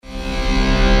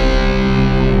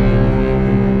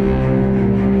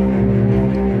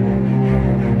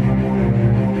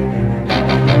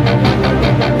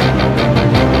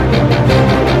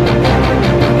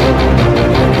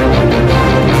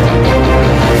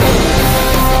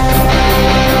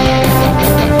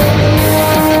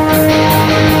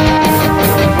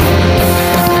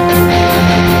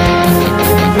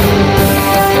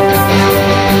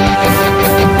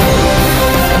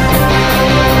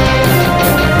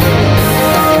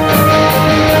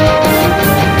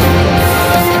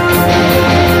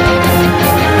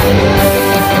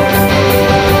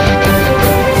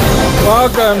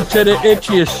welcome to the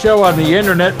itchiest show on the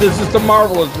internet. This is the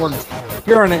Marvelous Ones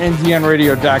here on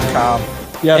NGNradio.com.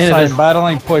 Yes, I'm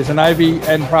battling poison ivy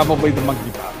and probably the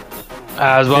monkeypox.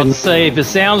 I was about to say, if it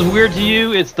sounds weird to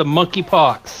you, it's the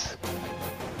monkeypox.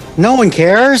 No one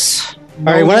cares.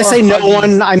 No, all right, when I say no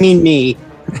one, I mean me.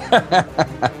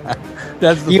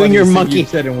 That's the you and your monkey.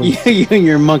 You and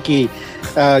your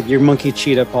monkey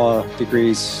cheetah paw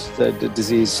degrees the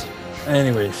disease.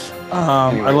 Anyways,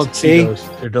 I love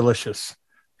Cheetos. They're delicious.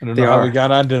 I don't know how we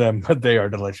got onto them, but they are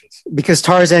delicious. Because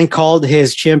Tarzan called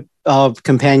his chimp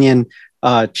companion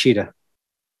Cheetah.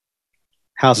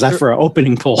 How's that for an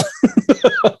opening poll?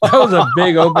 That was a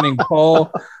big opening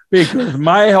poll because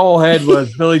my whole head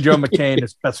was Billy Joe McCain,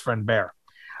 his best friend Bear.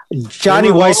 Johnny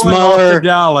Weissmuller,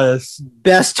 Dallas,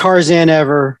 best Tarzan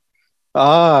ever.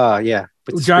 Yeah.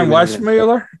 John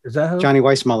Weissmuller? Is that who? Johnny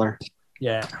Weissmuller.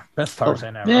 Yeah, best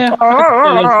Tarzan ever. Yeah, that's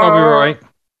probably right.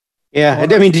 Yeah,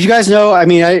 I mean, did you guys know? I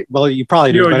mean, you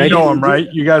probably do. But you know him, right?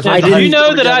 You guys. Did you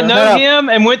know that I know him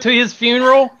and went to his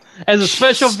funeral as a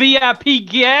special VIP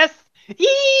guest?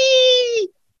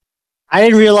 I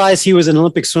didn't realize he was an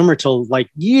Olympic swimmer till in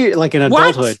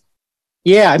adulthood. What?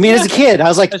 Yeah, I mean, as a kid, I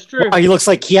was like, that's true. Wow,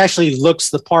 he actually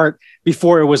looks the part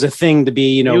before it was a thing to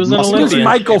be, he was an Olympian.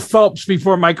 Michael Phelps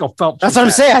before Michael Phelps. That's what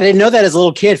I'm saying. I didn't know that as a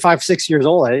little kid, 5-6 years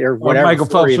old, or whatever. Michael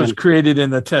Phelps was created in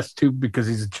the test tube because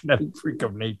he's a genetic freak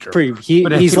of nature.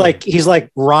 He's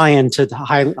like Ryan to the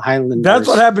Highlanders. That's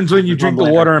what happens when you drink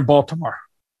the water in Baltimore.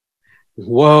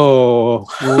 Whoa.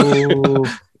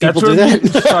 That's what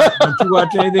don't you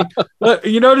watch anything?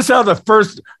 You notice how the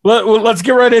first. Let's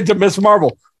get right into Miss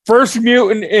Marvel. First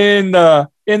mutant in the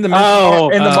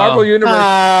Marvel universe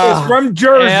is from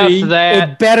Jersey.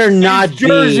 It better not be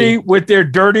Jersey with their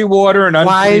dirty water and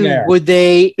unclean air. Why would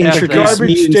they introduce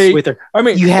mutants state with their? I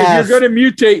mean, if you're going to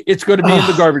mutate, it's going to be in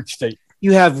the garbage state.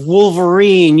 You have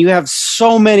Wolverine. You have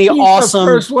so many awesome.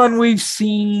 The first one we've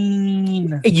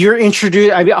seen. You're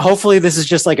introduced. I mean, hopefully, this is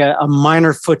just like a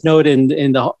minor footnote in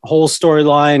the whole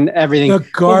storyline. Everything.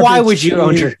 Why would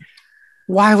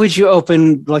you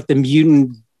open like the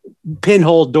mutant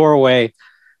pinhole doorway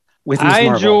with Ms.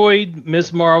 Marvel? Enjoyed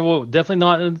Miss Marvel.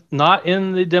 Definitely not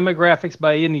in the demographics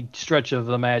by any stretch of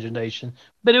the imagination,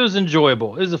 but it was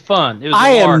enjoyable. It was fun.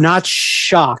 I am not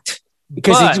shocked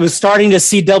because it was starting to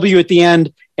CW at the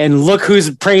end, and look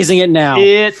who's praising it now.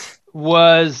 It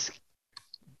was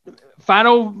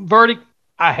final verdict.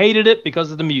 I hated it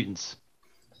because of the mutants.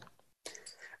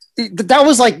 That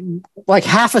was like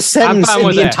half a sentence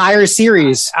in the entire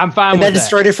series. I'm fine with that. That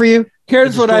destroyed it for you?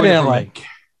 Here's what I didn't like.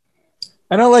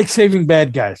 I don't like saving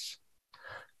bad guys.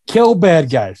 Kill bad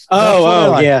guys.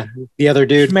 Yeah. The other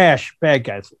dude. Smash bad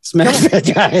guys. Smash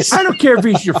bad guys. I don't care if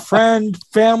he's your friend,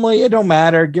 family. It don't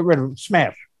matter. Get rid of him.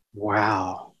 Smash.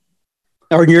 Wow.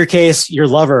 Or in your case, your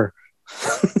lover.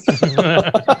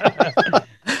 I'm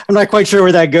not quite sure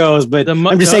where that goes, but I'm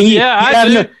just saying you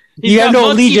have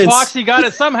no allegiance. He got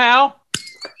it somehow.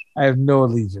 I have no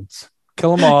allegiance.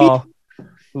 Kill them all.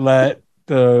 Let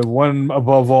the one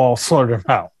above all sort them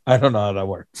out. I don't know how that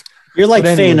works. You're like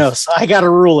Thanos. I got a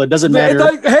rule. It doesn't matter.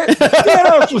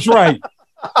 Thanos was right.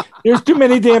 There's too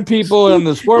many damn people in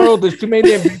this world. There's too many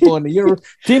damn people in the universe.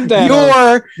 Team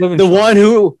Thanos. You're the one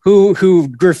who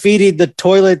graffitied the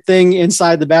toilet thing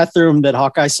inside the bathroom that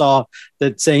Hawkeye saw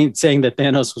that saying that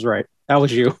Thanos was right. That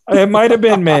was you. It might have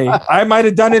been me. I might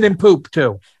have done it in poop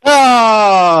too.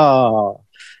 Oh,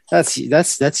 that's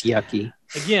yucky.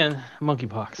 Again,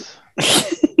 monkeypox.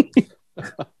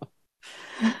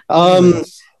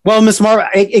 Well, Miss Marvel,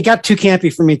 it got too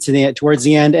campy for me towards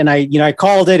the end, and I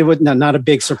called it. It was not a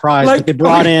big surprise. But they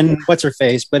brought in what's her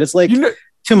face, but it's like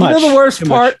too much. The worst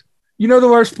part. The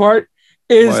worst part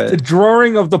is the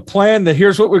drawing of the plan. That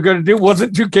here's what we're going to do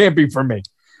wasn't too campy for me.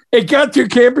 It got too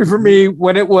campy for me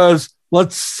when it was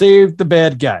let's save the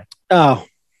bad guy. Oh,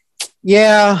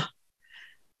 yeah.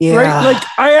 Right? Like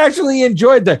I actually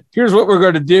enjoyed that. Here's what we're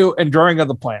going to do and drawing of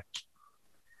the plan.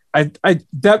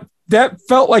 That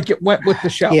felt like it went with the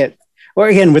show. Yeah. Or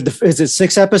again, is it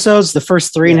 6 episodes? The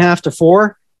first 3.5 to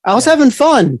 4. I was having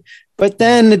fun, but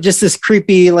then just this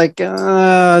creepy,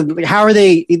 how are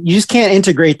they? You just can't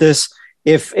integrate this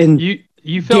if in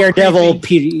you felt Daredevil.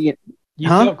 You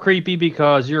felt creepy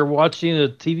because you're watching a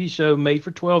TV show made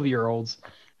for 12-year-olds,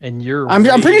 and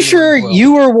I'm pretty sure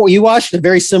you watched a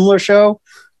very similar show,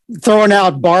 throwing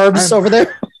out barbs over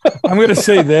there. I'm going to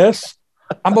say this.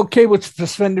 I'm okay with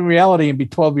suspending reality and be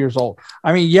 12 years old.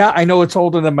 I mean, yeah, I know it's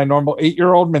older than my normal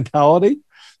 8-year-old mentality,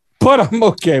 but I'm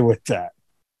okay with that.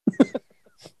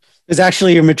 It's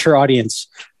actually a mature audience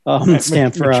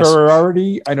stamp for us.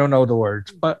 Maturity, I don't know the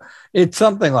words, but it's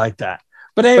something like that.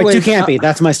 But anyway, too campy.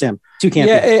 That's my stem. Too campy.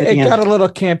 Yeah, it got a little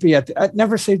campy. At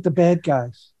Never Save the Bad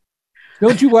Guys.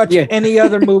 Don't you watch any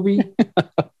other movie?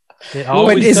 It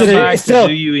always comes back to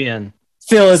do you in.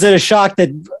 Phil, is it a shock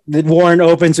that Warren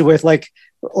opens it with I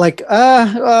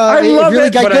love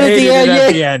it, but I hated it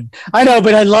at the end. I know,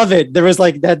 but I love it. There was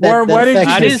like that. Warren, why did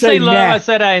you I didn't say love. I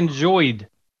said I enjoyed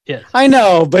it. I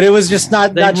know, but it was just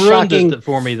not shocking it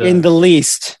for me though. In the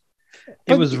least.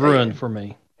 It was ruined for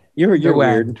me. You're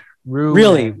weird.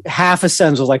 Really, half a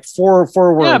sentence was like four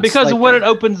words. Yeah, because of what it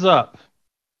opens up.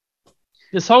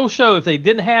 This whole show, if they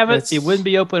didn't have it, it wouldn't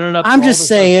be opening up. I'm just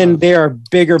saying there are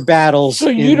bigger battles. So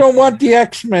you don't want the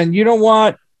X-Men. You don't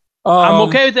want. I'm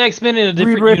okay with the X-Men in a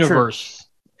different universe.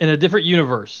 In a different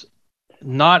universe,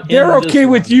 not. They're okay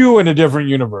with you in a different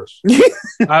universe.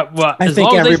 Well, as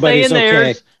long as they stay in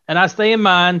theirs and I stay in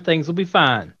mine, things will be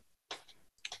fine.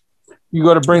 You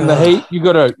got to bring the hate. You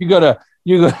got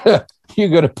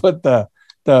to put the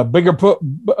bigger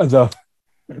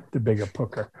the bigger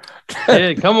pooker.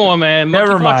 Hey, come on, man.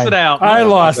 Never mind. It out. I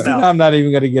lost it. I'm not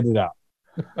even going to get it out.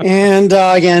 And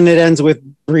again, it ends with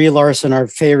Brie Larson, our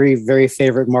very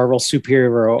favorite Marvel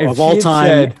superhero of all time.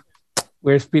 Said,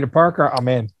 where's Peter Parker? I'm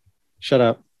in. Shut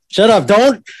up.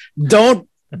 Don't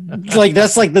like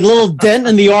that's like the little dent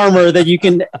in the armor that you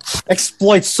can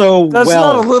exploit so that's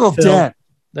well. That's not a little dent.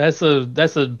 That's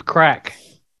a crack.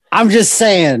 I'm just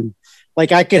saying,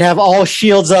 like I could have all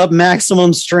shields up,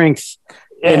 maximum strength.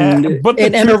 But the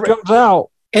truth comes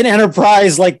out. An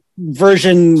Enterprise like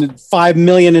version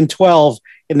 5,000,012,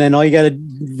 and then all you got to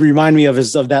remind me of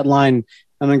is of that line,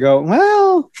 and then go,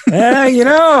 well,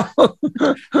 that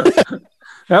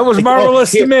was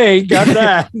marvelous to me. Got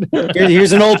that.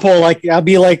 Here's an old poll. Like I'll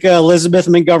be like Elizabeth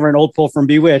McGovern, old poll from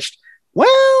Bewitched. Yep,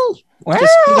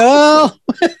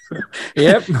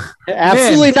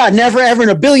 absolutely not. Never ever in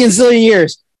a billion zillion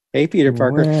years. Hey, Peter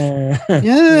Parker.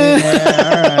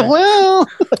 Yeah. Well.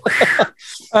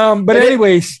 But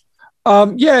anyways,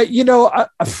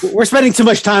 we're spending too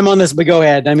much time on this, but go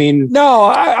ahead. I mean, no,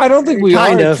 I don't think we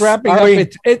are. It's wrapping up.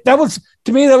 That was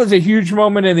to me. That was a huge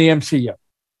moment in the MCU.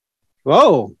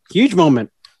 Whoa, huge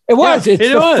moment. It was. Yeah,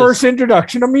 it's the first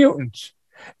introduction of mutants.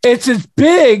 It's as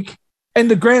big in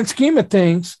the grand scheme of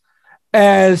things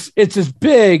as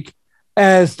the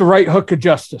right hook of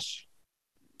justice.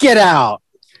 Get out.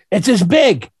 It's as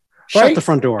big. Shut right? the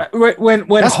front door. When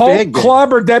Hulk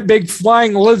clobbered that big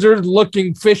flying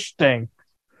lizard-looking fish thing,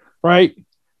 right?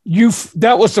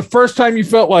 That was the first time you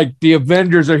felt like the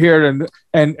Avengers are here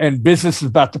and business is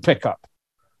about to pick up,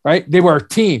 right? They were a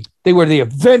team. They were the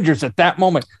Avengers at that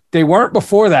moment. They weren't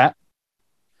before that.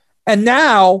 And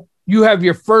now you have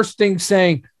your first thing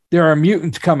saying there are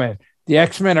mutants coming. The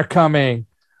X-Men are coming.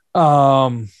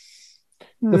 The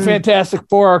Fantastic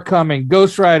Four are coming.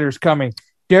 Ghost Rider's coming.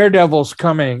 Daredevil's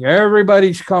coming.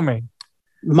 Everybody's coming.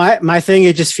 My thing,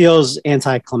 it just feels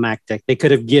anticlimactic. They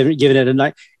could have given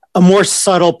it a more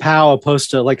subtle pow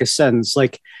opposed to like a sentence.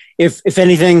 Like if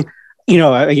anything,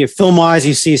 film wise,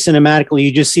 you see cinematically,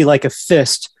 you just see like a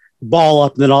fist ball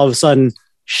up, and then all of a sudden,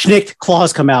 schnick,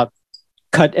 claws come out,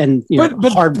 cut, and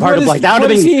hard of like that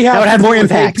would have more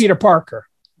impact. Peter Parker,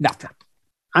 nothing.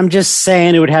 I'm just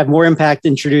saying it would have more impact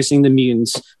introducing the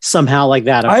mutants somehow like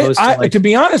that. To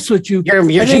be honest with you,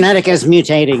 your genetic is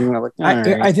mutating.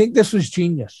 I think this was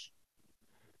genius.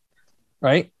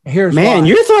 Right? Here's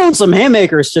you're throwing some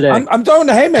haymakers today. I'm throwing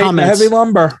the haymaker, heavy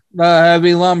lumber.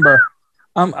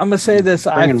 I'm gonna say this.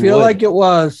 I feel like it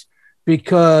was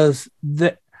because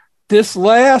this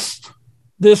last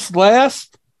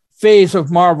phase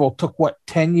of Marvel took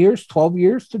 10 years, 12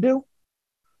 years to do.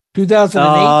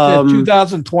 2008 to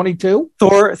 2022.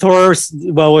 Thor.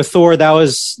 Well, with Thor, that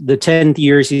was the 10th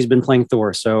years he's been playing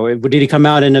Thor. So, did he come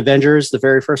out in Avengers, the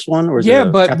very first one, or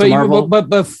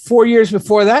but 4 years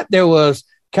before that, there was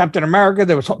Captain America.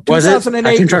 There was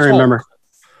 2008. I'm trying to remember.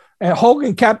 And Hulk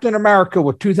and Captain America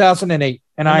were 2008,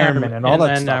 and Iron Man and all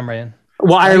that stuff. Iron Man.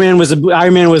 Well, Iron Man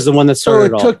was the one that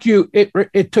started. So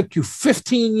it took you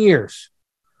 15 years,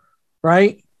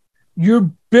 right?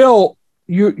 You're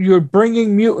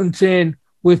bringing mutants in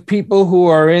with people who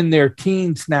are in their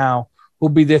teens now. Will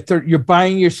be you're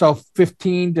buying yourself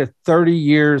 15 to 30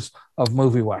 years of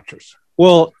movie watchers.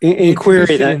 Well, in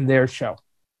query then in their show.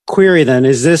 Query then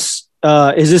is this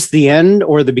the end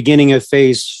or the beginning of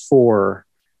Phase 4?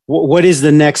 What is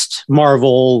the next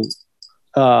Marvel?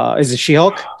 Is it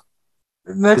She-Hulk?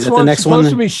 Next one's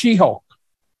supposed to be She-Hulk.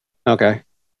 Okay.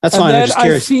 That's fine.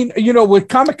 I've seen, with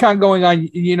Comic-Con going on,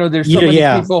 there's so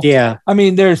many people. Yeah. I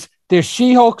mean, there's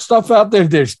She-Hulk stuff out there.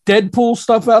 There's Deadpool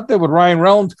stuff out there with Ryan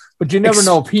Reynolds, but you never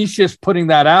know if he's just putting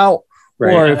that out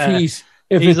or if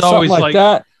it's always something like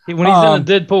that. When he's in a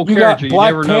Deadpool character, you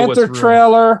never know what's real. Black Panther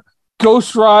trailer,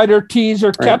 Ghost Rider teaser,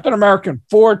 right. Captain America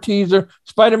 4 teaser,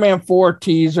 Spider-Man 4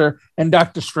 teaser, and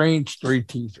Doctor Strange 3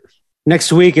 teasers.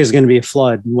 Next week is going to be a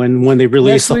flood when they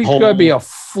release the whole. Next week's going to be a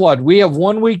flood. We have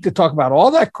 1 week to talk about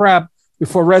all that crap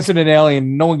before Resident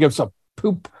Alien. No one gives a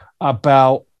poop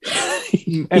about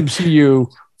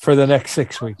MCU for the next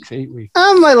 6 weeks, 8 weeks.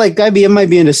 I might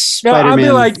be into Spider-Man. I'll be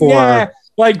like, 4. yeah,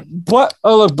 like what?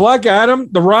 Oh, look, Black Adam,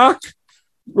 The Rock,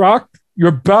 you're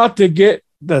about to get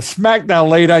the smackdown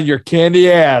laid on your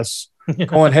candy ass,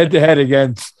 going head to head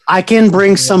against. I can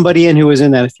bring somebody in who is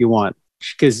in that if you want,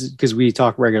 because we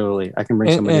talk regularly. I can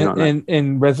bring somebody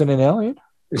in Resident Alien.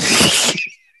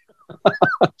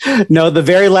 No, the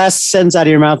very last sentence out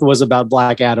of your mouth was about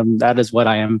Black Adam. That is what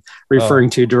I am referring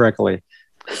to directly.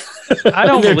 I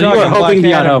don't believe Black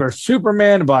Adam versus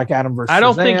Superman, Black Adam versus I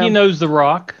don't think he knows The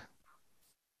Rock.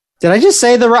 Did I just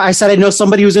say The Rock? I said I know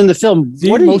somebody who's in the film.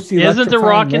 Isn't The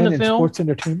Rock in the film? Sports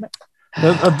entertainment.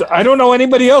 I don't know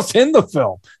anybody else in the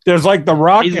film. There's like The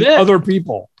Rock and other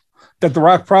people that The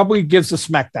Rock probably gives a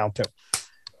smackdown to.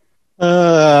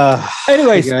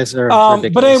 Anyways, you guys are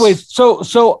but anyways,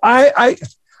 so I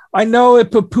know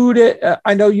it poo-pooed it.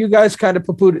 I know you guys kind of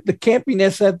poo-pooed it. The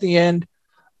campiness at the end.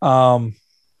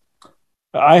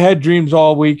 I had dreams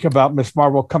all week about Miss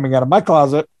Marvel coming out of my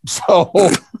closet. So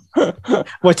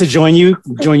what, to join you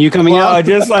coming out? I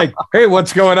just like, hey,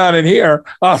 what's going on in here?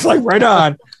 I was like, right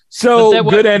on. So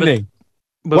good ending.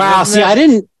 But wow. See, I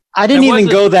didn't even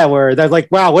go that way. They're like,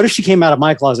 wow, what if she came out of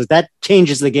my closet? That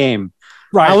changes the game.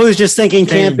 Right. I was just thinking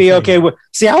campy. Okay. Well,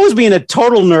 see, I was being a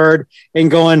total nerd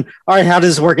and going, all right, how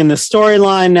does this work in the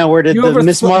storyline? Now, where did the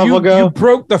Miss Marvel go? You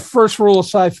broke the first rule of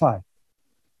sci-fi.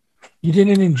 You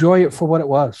didn't enjoy it for what it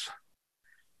was.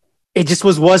 It just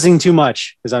wasn't too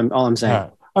much. Is all I'm saying. Yeah.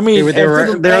 I mean,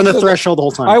 they're on the threshold the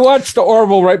whole time. I watched the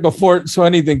Orville right before it, so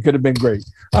anything could have been great.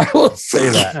 I will say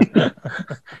that.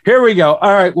 Here we go.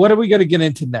 All right, what are we going to get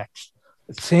into next?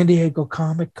 San Diego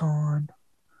Comic-Con.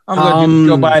 I'm going to do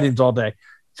Joe Biden's all day.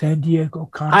 San Diego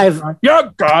Comic-Con.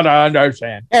 You gotta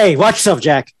understand. Hey, watch yourself,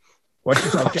 Jack. Watch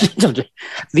yourself, Jack.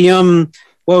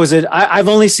 What was it? I've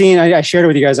only seen. I shared it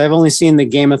with you guys. I've only seen the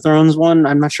Game of Thrones one.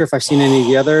 I'm not sure if I've seen any of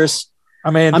the others.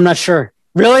 I mean, I'm not sure.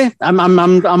 Really? I'm on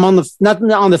the not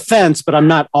on the fence, but I'm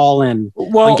not all in.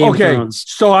 Well, Game of Thrones.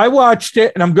 So I watched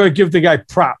it, and I'm going to give the guy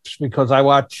props because I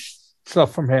watched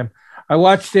stuff from him. I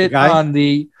watched it on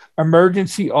the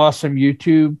Emergency Awesome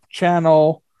YouTube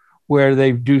channel where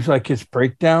they do like his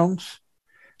breakdowns,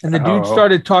 and the dude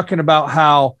started talking about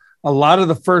how a lot of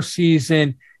the first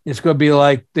season is going to be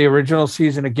like the original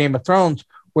season of Game of Thrones,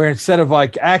 where instead of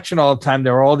like action all the time,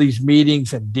 there are all these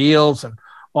meetings and deals and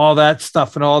all that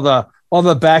stuff and all the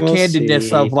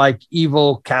backhandedness of like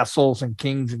evil castles and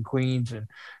kings and queens and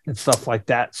stuff like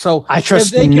that. So I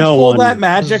trust they can pull that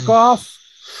magic off.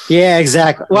 Yeah,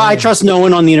 exactly. Well, I trust no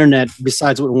one on the internet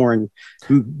besides what Warren,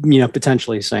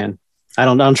 potentially is saying. I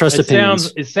don't trust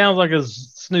opinions. It sounds like a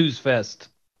snooze fest.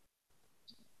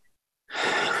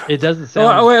 It doesn't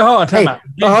sound. Oh, wait, hold on. Time out.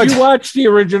 Did you watch the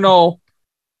original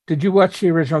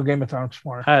Game of Thrones?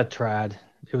 Mark? I tried.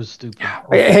 It was stupid.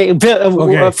 Hey, Phil,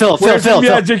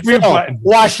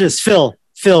 watch this. Phil,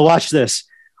 watch this.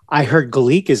 I heard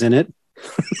Gleek is in it.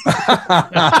 Oh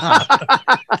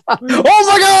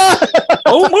my god!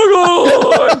 Oh my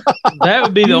god! That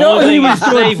would be the only thing that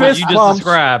saved what you just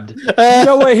described. You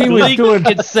know what he was doing?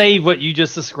 Could save what you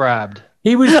just described.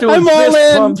 He was doing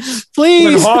fist pumps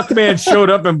please. When Hawkman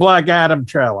showed up in Black Adam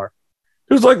trailer.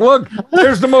 He was like, "Look,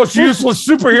 there's the most useless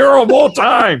superhero of all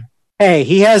time." Hey,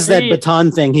 he has that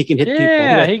baton thing. He can hit people.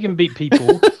 Yeah, he can beat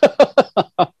people.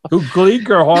 Who, Gleek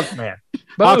or Hawkman?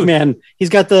 Hawkman. He's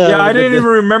got the. Yeah, I didn't even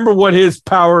remember what his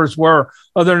powers were,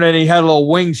 other than he had little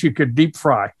wings you could deep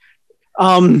fry.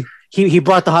 He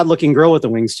brought the hot looking girl with the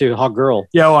wings too, hot girl.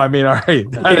 Yeah, well, I mean, all right,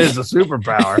 that is a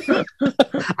superpower.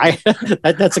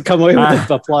 That's a come away with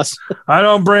a plus. I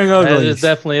don't bring uglies. That is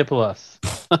definitely a plus.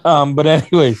 But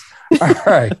anyways, all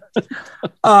right.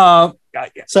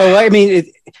 So I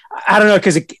mean, I don't know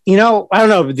because I don't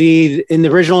know in the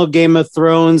original Game of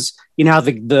Thrones. You know how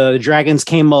the dragons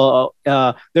came.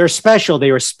 They're special.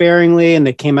 They were sparingly, and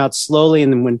they came out slowly.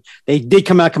 And then when they did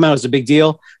come out, it was a big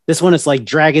deal. This one, it's like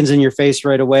dragons in your face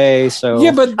right away. So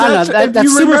yeah, but that's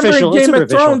superficial. In Game of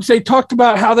Thrones, they talked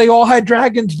about how they all had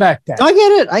dragons back then.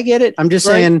 I get it. I'm just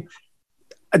saying.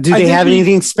 Do they have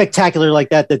anything spectacular like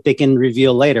that they can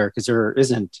reveal later? Because there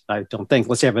isn't, I don't think.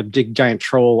 Let's say have a big giant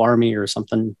troll army or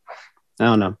something. I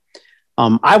don't know.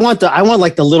 I want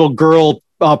like the little girl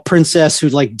princess who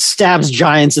like stabs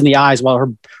giants in the eyes while her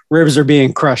ribs are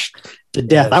being crushed to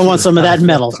death. I want some of that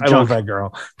metal. I love that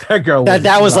girl. That girl.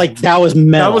 That was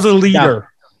metal. That was a leader.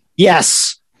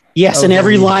 Yes. And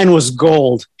every line was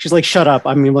gold. She's like, "Shut up!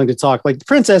 I'm willing to talk." Like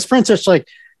princess. Like,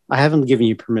 I haven't given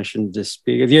you permission to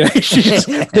speak. She's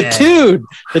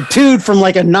the dude from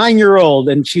like a 9-year-old,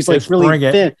 and she's like really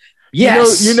thin.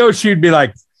 Yes, you know she'd be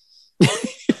like.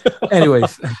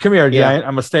 Anyways, come here, Giant.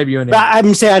 I'm gonna stab you in the I'm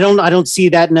gonna say I don't see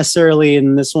that necessarily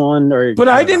in this one, but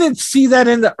I didn't see that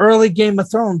in the early Game of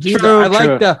Thrones either.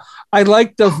 I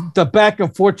like the back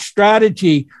and forth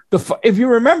strategy. If you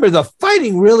remember, the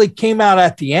fighting really came out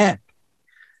at the end.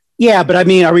 Yeah, but I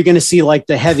mean, are we going to see like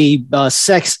the heavy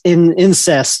sex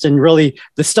incest and really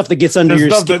the stuff that gets under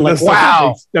your skin?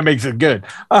 Wow, that makes it good.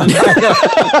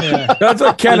 That's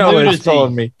what Ken always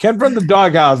told me. Ken from the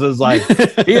Doghouse is like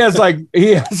he has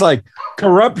like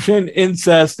corruption,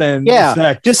 incest, and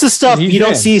sex. Just the stuff you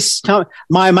don't see.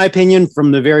 My opinion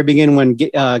from the very beginning when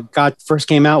God first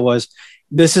came out was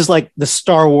this is like the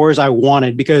Star Wars I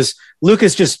wanted, because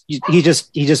Lucas just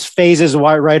phases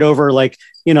right over like.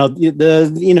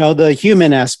 The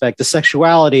human aspect, the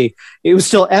sexuality. It was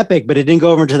still epic, but it didn't go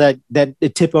over to that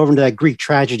it tipped over into that Greek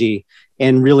tragedy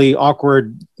and really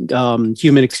awkward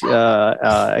human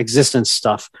existence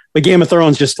stuff. But Game of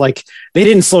Thrones just like they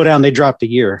didn't slow down; they dropped a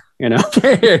year. Game of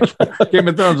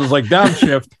Thrones was like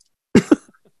downshift.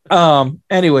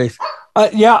 Anyways,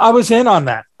 I was in on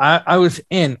that. I was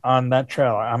in on that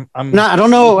trailer. I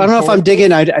don't know if I'm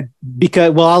digging.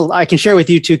 Because I can share with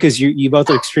you too because you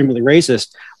both are extremely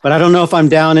racist. But I don't know if I'm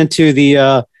down into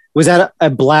the. Was that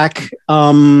a black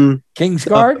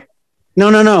Kingsguard?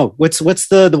 No. What's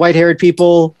the white-haired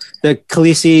people? The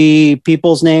Khaleesi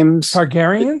people's names?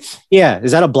 Targaryens. Yeah,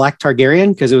 is that a black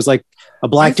Targaryen? Because it was like a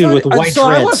black dude with white dreads.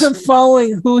 I wasn't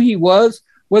following who he was.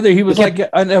 Whether he was like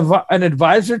an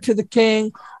advisor to the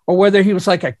king, or whether he was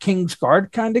like a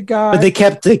Kingsguard kind of guy. But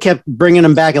they kept bringing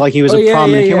him back like he was a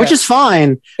prominent king, which is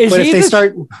fine. But if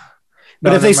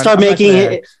they start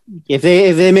making if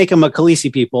they make him a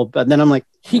Khaleesi people, but then I'm like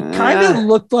he kind of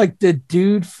looked like the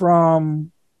dude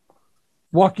from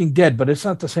Walking Dead, but it's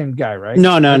not the same guy, right?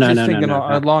 No.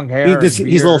 Long hair. He's a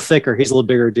little thicker. He's a little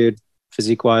bigger dude,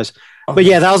 physique wise. Okay. But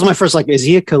yeah, that was my first like, is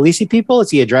he a Khaleesi people?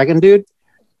 Is he a dragon dude?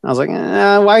 I was like,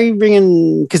 why are you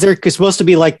bringing? Because they're supposed to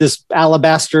be like this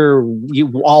alabaster,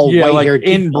 white-haired,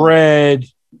 inbred.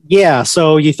 Yeah,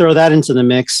 so you throw that into the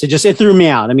mix. It threw me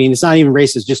out. I mean, it's not even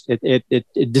racist. Just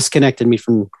it disconnected me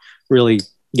from really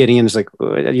getting in. It's like,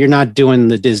 you're not doing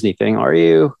the Disney thing, are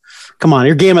you? Come on,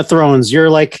 you're Game of Thrones.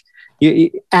 You're like,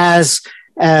 as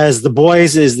The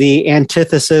Boys is the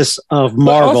antithesis of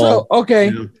Marvel. Also,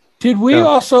 okay. Yeah. Did we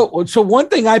also? So one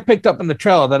thing I picked up in the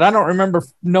trailer that I don't remember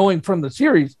knowing from the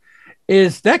series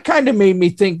is that kind of made me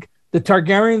think the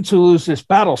Targaryens who lose this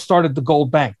battle started the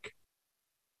Gold Bank.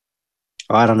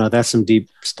 Oh, I don't know. That's some deep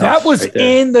stuff. That was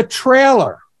in the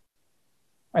trailer,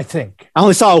 I think. I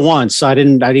only saw it once, so I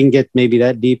didn't get maybe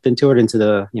that deep into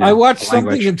it. I watched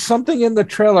something, and something in the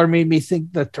trailer made me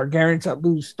think the Targaryens that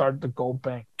lose started the Gold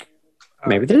Bank.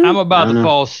 Maybe they didn't. I'm about to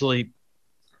fall asleep.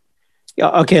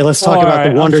 Okay, let's talk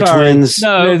about the Wonder Twins.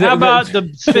 No, how about the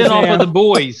spinoff of The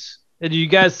Boys? Did you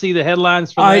guys see the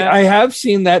headlines for that? I have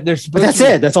seen that. But that's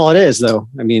it. That's all it is, though.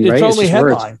 I mean, it's right? only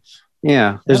headlines. Words.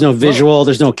 Yeah, there's no visual.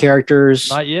 There's no characters.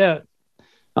 Not yet.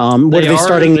 What are they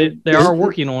starting? They are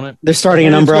working on it. They're starting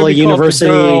an Umbrella University.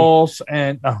 Girls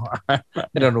and I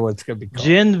don't know what it's going to be called.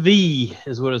 Gen V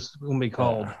is what it's going to be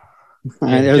called.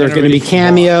 Are there going to be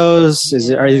cameos? Is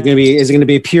it going to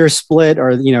be a pure split,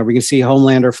 or we can see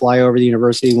Homelander fly over the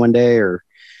university one day,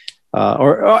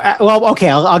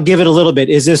 I'll give it a little bit.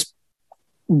 Is this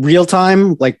real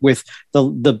time, like with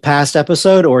the past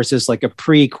episode, or is this like a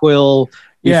prequel?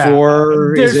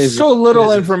 Before there's so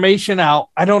little information out,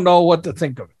 I don't know what to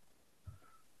think of it.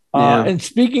 And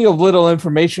speaking of little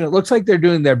information, it looks like they're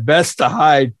doing their best to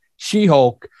hide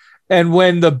She-Hulk. And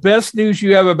when the best news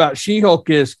you have about She-Hulk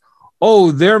is,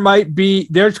 there's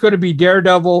going to be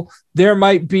Daredevil, there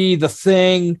might be the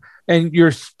Thing, and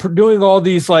you're doing all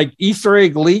these like Easter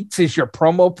egg leaks is your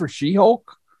promo for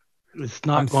She-Hulk. It's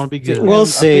not going to be good. We'll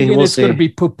see. It's going to be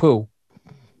poo-poo.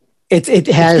 It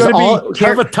has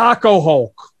have a taco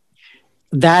Hulk.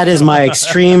 That is my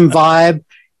extreme vibe.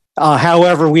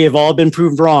 However, we have all been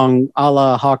proved wrong, a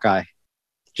la Hawkeye.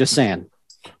 Just saying.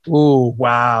 Oh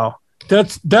wow,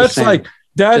 that's like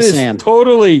that is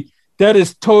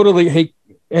totally.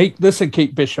 Hey, listen,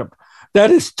 Kate Bishop.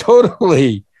 That is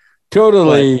totally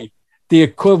the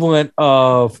equivalent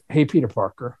of Hey Peter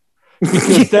Parker.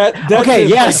 That's okay,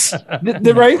 yes.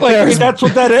 Right? Like, I mean, that's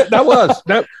what that was.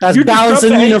 That's balance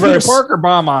in the universe. Parker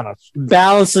bomb on us.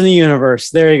 Balance in the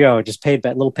universe. There you go. Just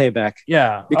little payback.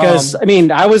 Yeah. Because I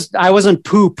mean, I wasn't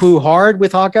poo hard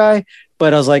with Hawkeye,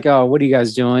 but I was like, oh, what are you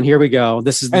guys doing? Here we go.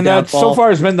 This is the downfall. So far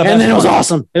has been the best. And then it was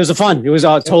awesome. It was fun. It was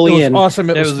totally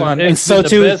awesome. It was fun. And so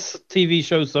too, the best TV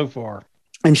show so far.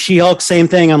 And She-Hulk, same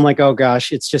thing. I'm like, oh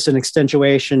gosh, it's just an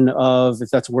extension of,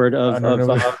 if that's a word, it's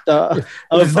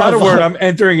not a word. I'm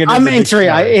entering it.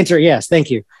 I enter. Yes, thank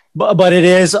you. But it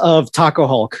is of Taco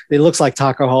Hulk. It looks like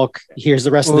Taco Hulk. Here's the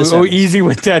rest of this. Oh, easy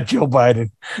with that, Joe Biden.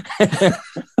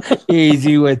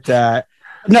 Easy with that.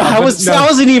 No, I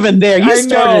wasn't even there.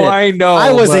 I know.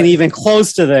 I wasn't even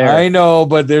close to there. I know,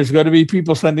 but there's going to be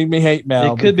people sending me hate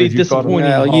mail. It could be disappointing.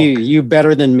 Well, you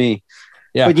better than me.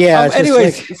 Yeah. But yeah.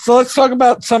 Anyways, so let's talk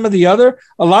about some of the other.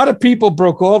 A lot of people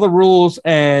broke all the rules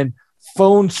and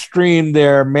phone streamed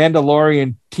their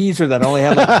Mandalorian teaser that only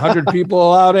had like 100 people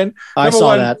allowed in. I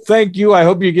saw that. Thank you. I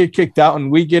hope you get kicked out and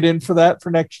we get in for that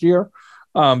for next year,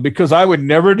 because I would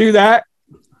never do that.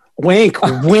 Wink,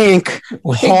 wink,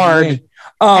 hard.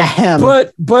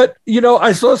 But you know,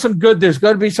 I saw some good. There's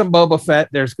going to be some Boba Fett.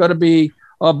 There's going to be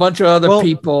a bunch of other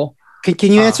people.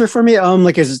 Can you answer for me?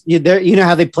 Like, you know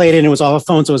how they played it and it was off a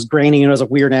phone, so it was graining and it was a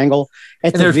weird angle.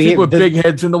 And there's people with big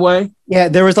heads in the way. Yeah,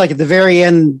 there was like at the very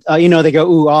end, they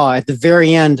go ooh ah. At the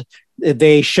very end,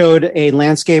 they showed a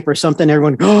landscape or something.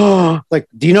 Everyone, oh, like,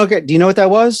 do you know what that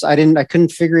was? I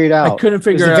couldn't figure it out. I couldn't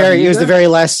figure it out. It was the very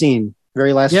last scene,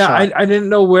 very last. Yeah, shot. I didn't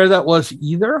know where that was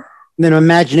either. And then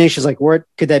imagination is like, where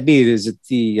could that be? Is it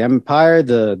the Empire,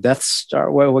 the Death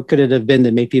Star? What could it have been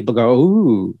that made people go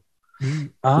ooh?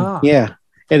 Yeah.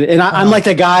 And I'm like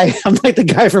the guy. I'm like the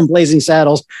guy from Blazing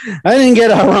Saddles. I didn't get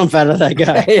a rump out of that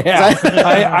guy. Yeah,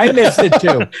 I missed it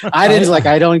too. I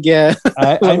don't get.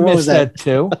 I missed that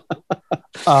too.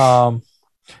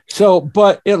 So,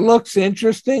 but it looks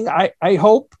interesting. I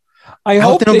hope they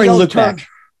don't bring Luke back.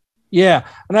 Yeah,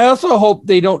 and I also hope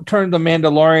they don't turn the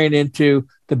Mandalorian into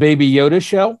the Baby Yoda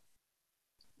show.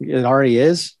 It already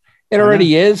is. It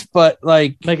already is, but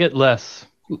like, make it less.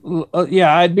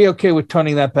 Yeah, I'd be okay with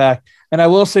turning that back. And I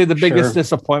will say the biggest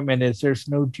disappointment is there's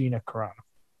no Gina Carano.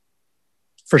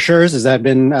 For sure, has that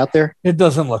been out there? It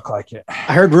doesn't look like it.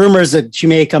 I heard rumors that she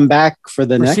may come back for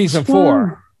next season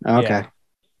 4. Okay, yeah.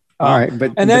 All right,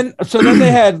 then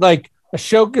they had like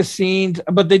Ahsoka scenes,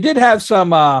 but they did have some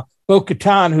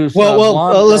Bo-Katan, who's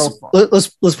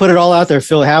let's put it all out there,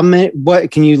 Phil. How many?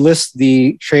 What can you list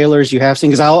the trailers you have seen?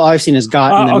 Because all I've seen is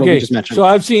Gotten and what we just mentioned. So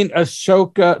I've seen the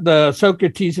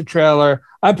Ahsoka teaser trailer.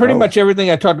 I'm pretty much everything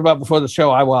I talked about before the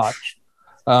show I watched.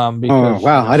 Because,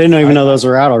 wow, I didn't even know those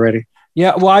were out already.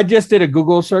 Yeah, well, I just did a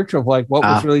Google search of like what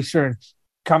was released during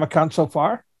Comic-Con so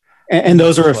far. And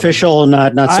those are official,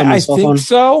 not someone's cell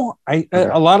phone. I think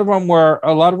so. A lot of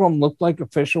them looked like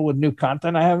official with new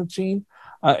content I haven't seen.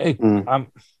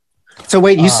 So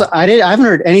wait, I haven't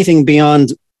heard anything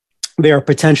beyond they are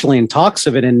potentially in talks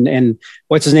of it, and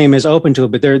what's his name is open to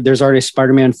it, but there's already a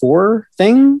Spider-Man 4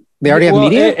 thing. They already have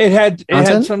media. It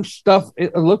had some stuff.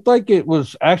 It looked like it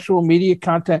was actual media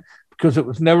content because it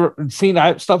was never seen.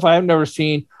 Stuff I have never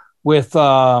seen with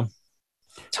Venom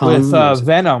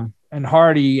and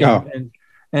Hardy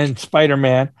and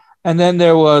Spider-Man, and then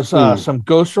there was some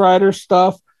Ghost Rider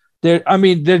stuff. There's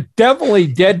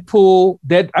definitely Deadpool.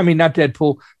 Not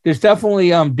Deadpool. There's definitely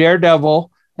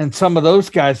Daredevil and some of those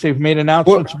guys. They've made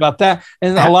announcements about that,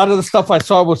 and a lot of the stuff I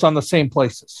saw was on the same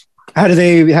places. How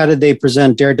did they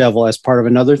present Daredevil as part of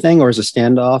another thing, or as a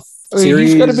standoff series?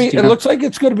 He's going to be. It looks like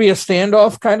it's going to be a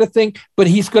standoff kind of thing, but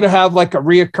he's going to have like a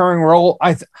reoccurring role.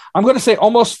 I'm going to say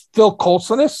almost Phil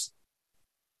Coulson-ish.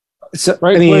 So,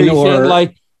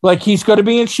 right? Like he's going to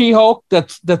be in She-Hulk.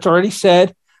 That's already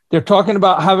said. They're talking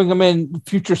about having him in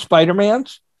future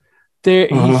Spider-Mans. He's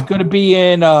going to be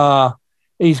in.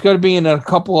 He's going to be in a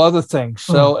couple other things.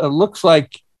 So it looks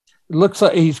like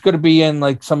he's going to be in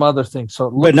like some other things.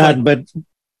 So, but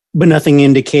nothing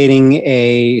indicating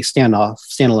a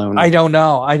standalone. I don't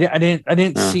know. I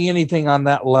didn't see anything on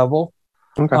that level.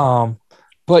 Okay.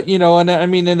 But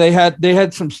and they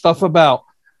had some stuff about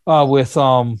with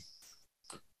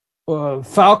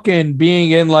Falcon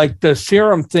being in like the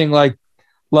serum thing,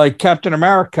 like Captain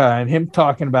America, and him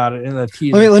talking about it in the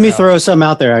teaser. Let me throw some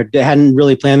out there. I hadn't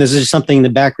really planned. This is just something in the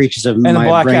back reaches of my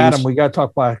Black brains. Adam. We got to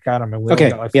talk Black Adam. And we only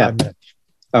got like 5 minutes.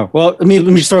 Oh, well, let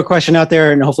me just throw a question out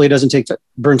there, and hopefully it doesn't take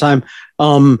burn time.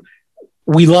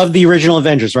 We love the original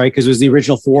Avengers, right? Because it was the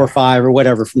original 4 or 5 or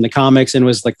whatever from the comics, and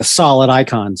was like the solid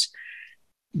icons.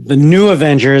 The new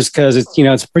Avengers, because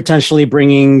it's potentially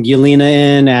bringing Yelena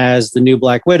in as the new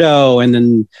Black Widow, and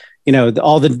then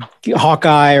all the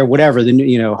Hawkeye or whatever,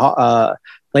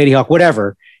 Lady Hawk,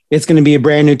 whatever. It's going to be a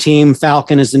brand new team.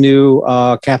 Falcon is the new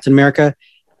Captain America.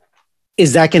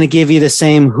 Is that going to give you the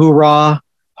same hoorah,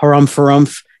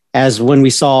 harumph as when we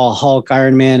saw Hulk,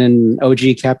 Iron Man, and OG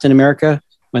Captain America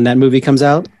when that movie comes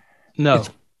out? No.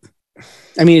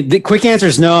 I mean, the quick answer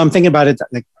is no. I'm thinking about it.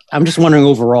 I'm just wondering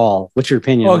overall, what's your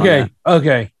opinion?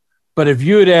 Okay. But if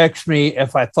you had asked me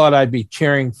if I thought I'd be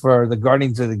cheering for the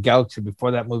Guardians of the Galaxy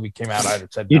before that movie came out, I'd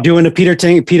have said no. You're doing a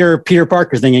Peter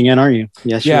Parker thing again, aren't you?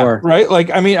 Yes, you are. Right. Like,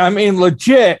 I mean,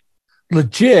 legit.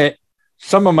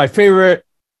 Some of my favorite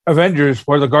Avengers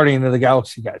were the Guardian of the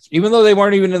Galaxy guys, even though they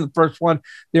weren't even in the first one,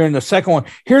 they're in the second one.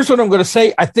 Here's what I'm going to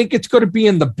say. I think it's going to be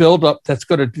in the buildup that's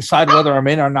going to decide whether I'm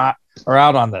in or not or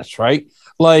out on this. Right.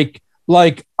 Like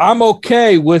I'm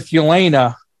okay with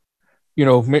Yelena,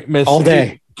 Miss all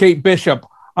day. Kate Bishop.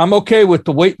 I'm okay with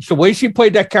the way she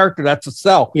played that character. That's a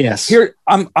sell. Yes. Here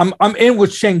I'm in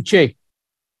with Shang-Chi.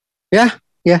 Yeah.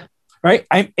 Right.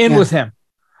 I'm in with him.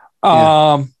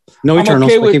 No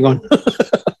Eternals. Okay keep going.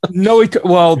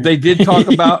 Well, they did talk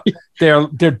about they're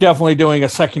definitely doing a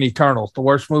second Eternals, the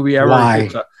worst movie ever. Why?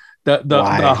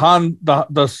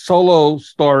 The solo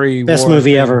story, best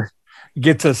movie ever,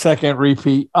 gets a second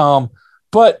repeat.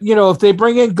 But if they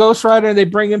bring in Ghost Rider and they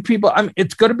bring in people,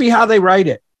 it's going to be how they write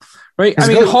it, right?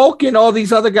 Hulk and all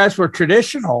these other guys were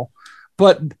traditional,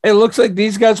 but it looks like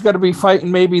these guys are going to be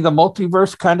fighting maybe the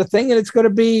multiverse kind of thing, and it's going to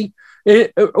be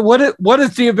what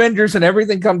is the Avengers and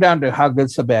everything come down to? How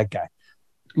good's the bad guy?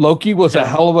 Loki was a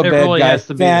hell of a bad guy.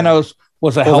 Thanos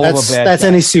was a hell of a bad guy. That's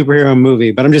any superhero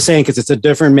movie, but I'm just saying because it's a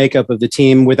different makeup of the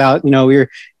team without,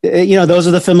 those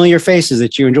are the familiar faces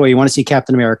that you enjoy. You want to see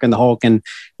Captain America and the Hulk and,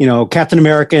 Captain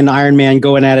America and Iron Man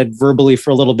going at it verbally for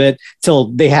a little bit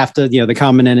till they have to, the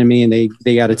common enemy and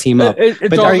they got to team up.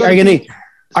 But are you going to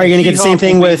get the same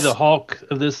thing with the Hulk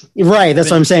of this? Right. That's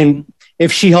what I'm saying.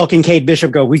 If She-Hulk and Kate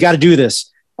Bishop go, we got to do this.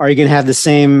 Are you going to have the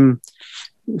same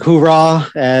hoorah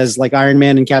as like Iron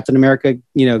Man and Captain America,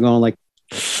 going like,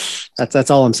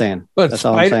 that's all I'm saying. But that's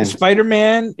all I'm saying.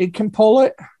 Spider-Man, it can pull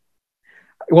it.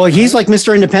 Well, he's like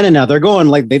Mr. Independent now. They're going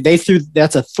like they threw.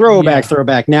 That's a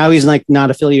throwback. Now he's like not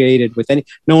affiliated with any.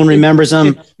 No one remembers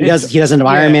him. He doesn't have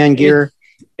Iron Man gear.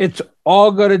 It's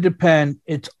all going to depend.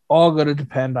 It's all going to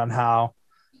depend on how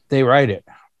they write it.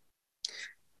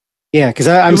 Yeah, because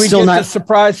I'm still not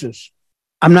surprises.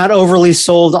 I'm not overly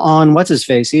sold on what's his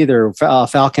face either.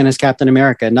 Falcon as Captain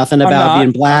America. Nothing about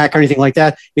being black or anything like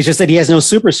that. It's just that he has no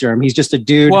super serum. He's just a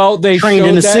dude. Well, they trained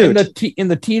in a suit. In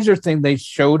the teaser thing, they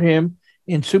showed him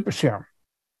in super serum.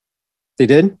 They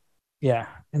did? Yeah,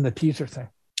 in the teaser thing.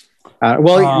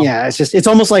 It's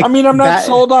almost like. I'm not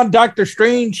sold on Doctor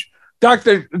Strange.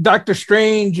 Doctor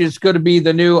Strange is going to be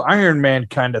the new Iron Man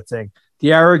kind of thing.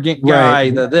 The arrogant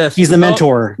guy, right. He's the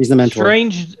mentor.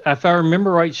 Strange, if I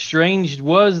remember right, Strange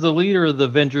was the leader of the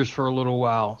Avengers for a little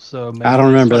while. So maybe I don't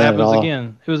remember that at all.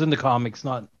 Again, it was in the comics,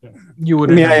 not you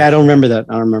wouldn't. I don't remember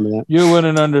that. You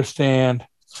wouldn't understand.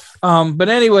 But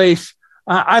anyways,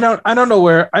 I don't know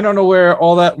where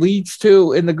all that leads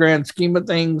to in the grand scheme of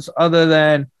things, other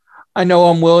than I know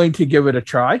I'm willing to give it a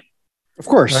try. Of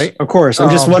course, right? Of course.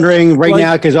 I'm just wondering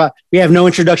now because we have no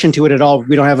introduction to it at all.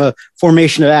 We don't have a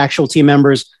formation of actual team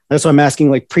members. That's why I'm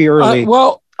asking, like pre-early.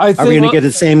 I think are we going to get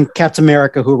the same Captain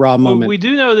America hoorah moment? We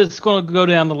do know that it's going to go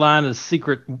down the line of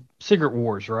Secret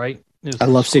Wars, right? I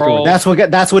love Secret Wars.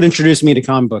 That's what introduced me to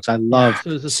comic books. I love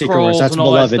Secret Wars. That's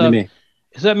beloved to me.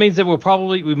 So that means that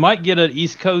we might get an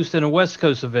East Coast and a West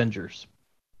Coast Avengers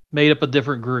made up of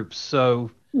different groups. So.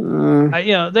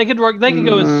 They could work. They could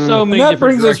go in so many. That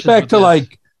brings us back to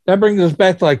like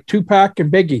Tupac and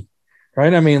Biggie,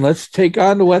 right? I mean, let's take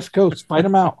on the West Coast, fight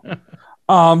them out.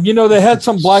 They had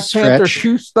some Black Panther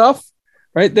 2 stuff,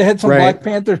 right? They had some Black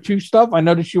Panther 2 stuff. I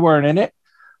noticed you weren't in it,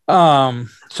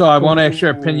 so I want to ask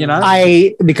your opinion on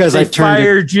it. Because I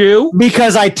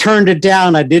turned it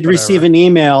down. I did receive an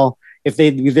email. If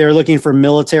they're looking for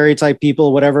military type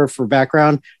people, whatever for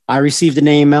background, I received an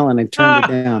email and I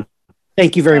turned it down.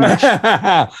 Thank you very much.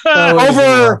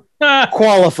 Over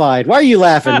qualified. Why are you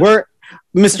laughing? Where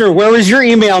was your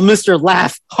email, Mr.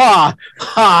 Laugh? Ha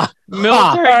ha.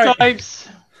 Military types.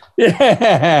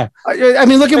 Yeah. I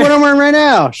mean, look at what I'm wearing right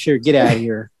now. Sure, get out of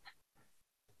here.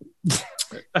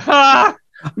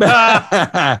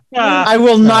 I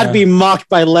will not be mocked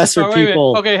by lesser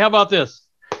people. Okay, how about this?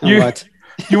 What?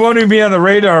 You won't even be on the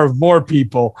radar of more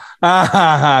people.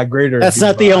 Greater. That's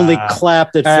not the only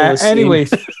clap that Phyllis.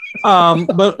 Anyways,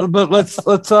 but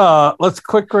let's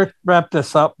quick wrap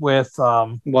this up with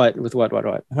what? With what?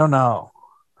 I don't know.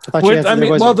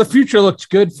 The future looks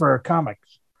good for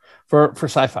comics, for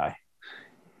sci-fi.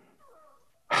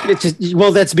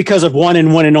 That's because of one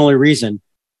and only reason.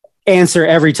 Answer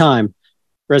every time.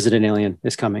 Resident Alien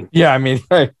is coming. Yeah, I mean,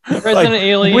 right. Resident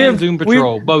Alien and Doom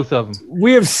Patrol, both of them.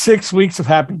 We have 6 weeks of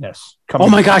happiness coming. Oh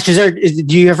my gosh, do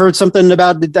you ever heard something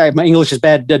about my English is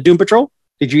bad? Doom Patrol?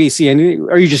 Did you see any?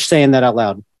 Or are you just saying that out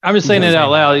loud? I'm just saying it out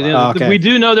loud. Okay. We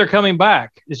do know they're coming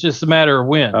back. It's just a matter of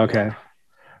when. Okay,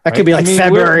 that could be like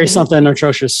February or something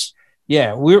atrocious.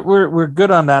 Yeah, we're good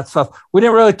on that stuff. We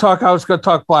didn't really talk. I was going to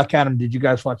talk Black Adam. Did you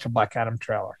guys watch the Black Adam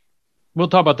trailer? We'll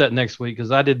talk about that next week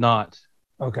because I did not.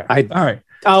 Okay. All right.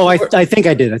 Oh, I think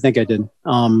I did.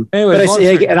 Anyways,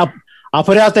 but I'll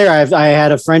put it out there. I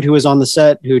had a friend who was on the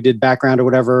set who did background or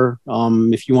whatever.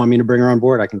 If you want me to bring her on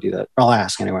board, I can do that. I'll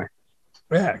ask anyway.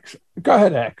 Yeah, go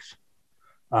ahead, X.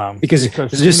 Because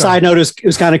just side note, it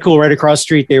was kind of cool. Right across the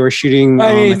street, they were shooting.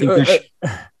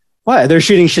 They're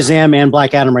shooting Shazam and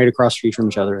Black Adam right across the street from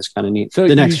each other. It's kind of neat. So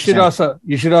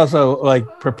you should also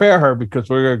like prepare her because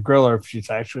we're gonna grill her if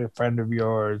she's actually a friend of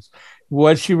yours.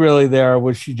 Was she really there? Or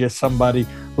was she just somebody?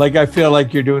 Like I feel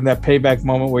like you're doing that payback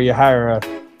moment where you hire a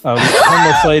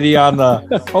homeless lady on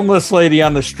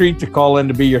the street to call in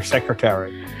to be your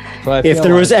secretary. So if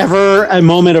there was ever a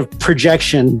moment of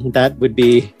projection, that would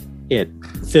be it.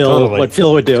 What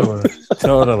Phil would do.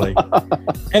 Totally.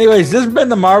 Anyways, this has been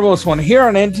the Marvelous One here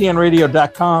on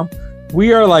ntnradio.com.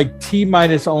 We are like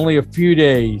T-minus only a few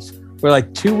days. We're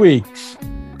like 2 weeks,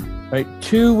 right?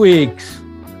 2 weeks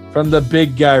from the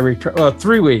big guy return.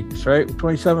 3 weeks, right?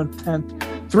 27th,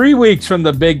 10th. 3 weeks from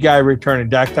the big guy returning.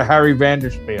 Dr. Harry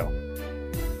Vanderspiel.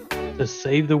 To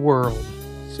save the world.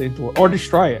 Or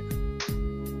destroy it.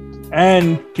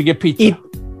 And to get pizza.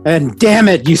 And damn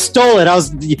it, you stole it.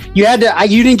 You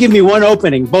didn't give me one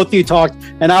opening. Both of you talked,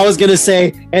 and I was gonna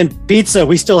say, and pizza.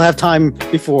 We still have time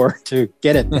before to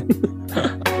get it.